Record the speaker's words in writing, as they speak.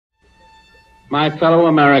My fellow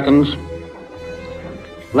Americans,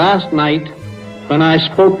 last night when I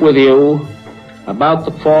spoke with you about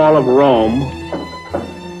the fall of Rome,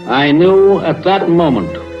 I knew at that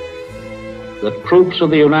moment that troops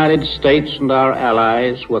of the United States and our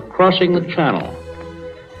allies were crossing the Channel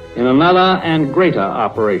in another and greater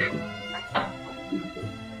operation.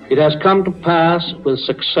 It has come to pass with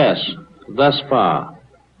success thus far.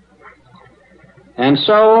 And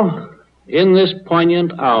so, in this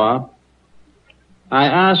poignant hour, I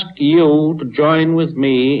ask you to join with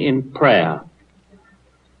me in prayer.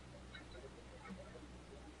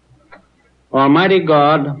 Almighty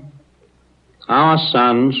God, our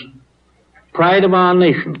sons, pride of our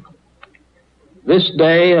nation, this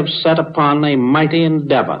day have set upon a mighty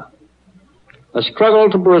endeavor, a struggle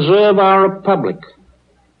to preserve our republic,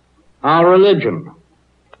 our religion,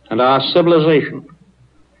 and our civilization,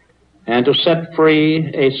 and to set free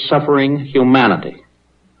a suffering humanity.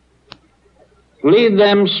 Lead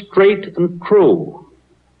them straight and true.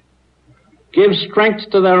 Give strength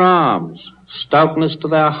to their arms, stoutness to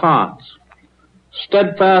their hearts,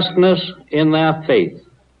 steadfastness in their faith.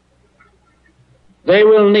 They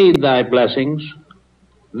will need thy blessings.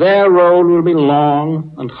 Their road will be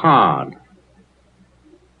long and hard.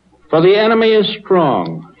 For the enemy is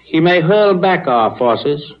strong. He may hurl back our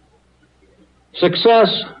forces. Success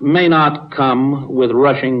may not come with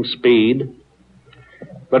rushing speed,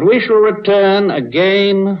 but we shall return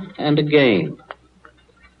again and again.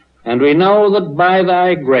 And we know that by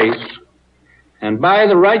thy grace and by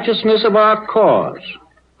the righteousness of our cause,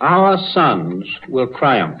 our sons will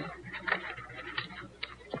triumph.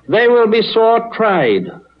 They will be sore tried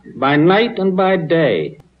by night and by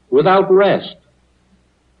day, without rest,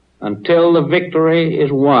 until the victory is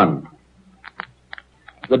won.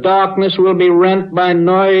 The darkness will be rent by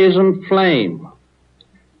noise and flame.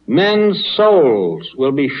 Men's souls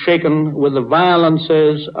will be shaken with the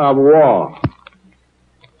violences of war.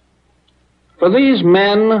 For these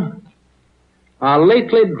men are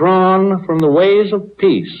lately drawn from the ways of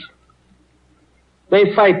peace.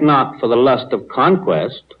 They fight not for the lust of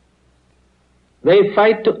conquest. They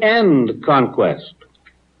fight to end conquest.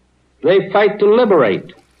 They fight to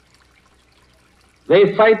liberate.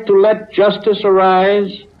 They fight to let justice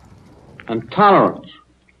arise and tolerance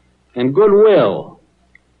and goodwill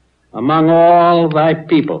among all thy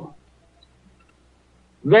people.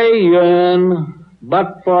 They yearn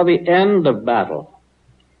but for the end of battle,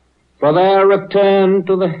 for their return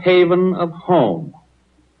to the haven of home.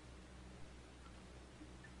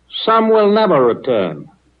 Some will never return.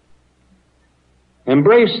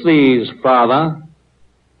 Embrace these, Father,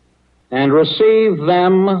 and receive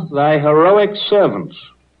them, thy heroic servants,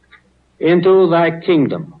 into thy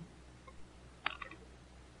kingdom.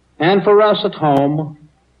 And for us at home,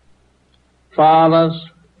 fathers,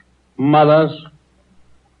 mothers,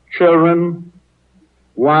 children,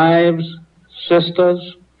 wives,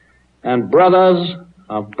 sisters, and brothers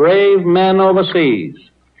of brave men overseas,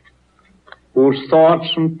 whose thoughts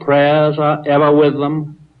and prayers are ever with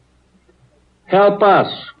them, help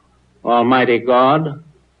us, Almighty God,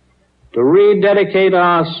 to rededicate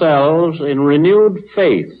ourselves in renewed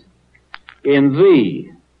faith in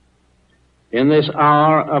Thee in this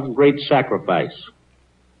hour of great sacrifice.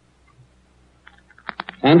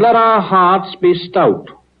 And let our hearts be stout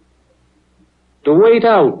to wait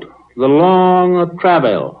out the long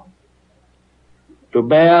travail, to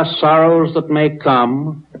bear sorrows that may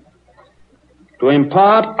come, to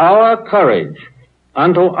impart our courage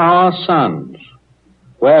unto our sons,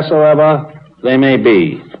 wheresoever they may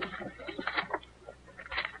be.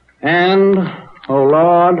 And, O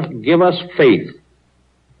Lord, give us faith.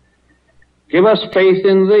 Give us faith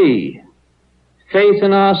in Thee, faith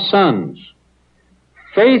in our sons,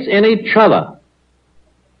 faith in each other,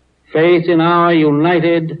 faith in our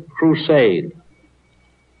united crusade.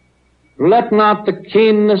 Let not the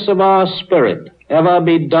keenness of our spirit ever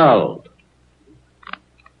be dulled.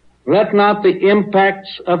 Let not the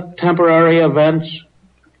impacts of temporary events,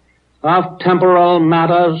 of temporal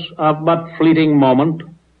matters of but fleeting moment,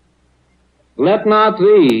 let not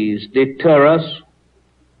these deter us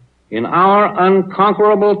in our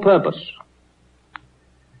unconquerable purpose.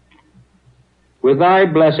 With thy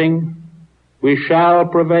blessing, we shall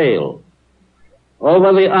prevail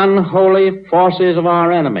over the unholy forces of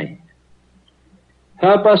our enemy.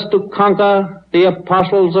 Help us to conquer the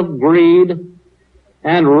apostles of greed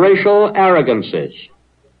and racial arrogances.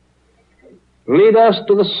 Lead us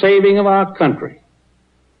to the saving of our country,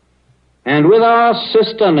 and with our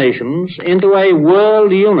sister nations into a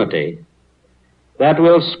world unity that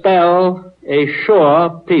will spell a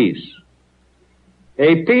sure peace,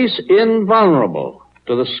 a peace invulnerable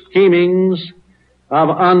to the schemings of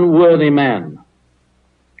unworthy men,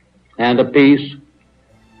 and a peace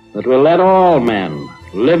that will let all men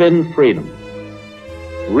live in freedom,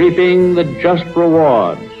 reaping the just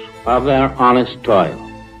rewards of their honest toil.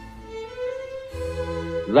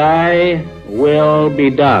 Thy will be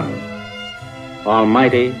done,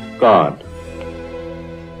 Almighty God.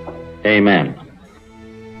 Amen.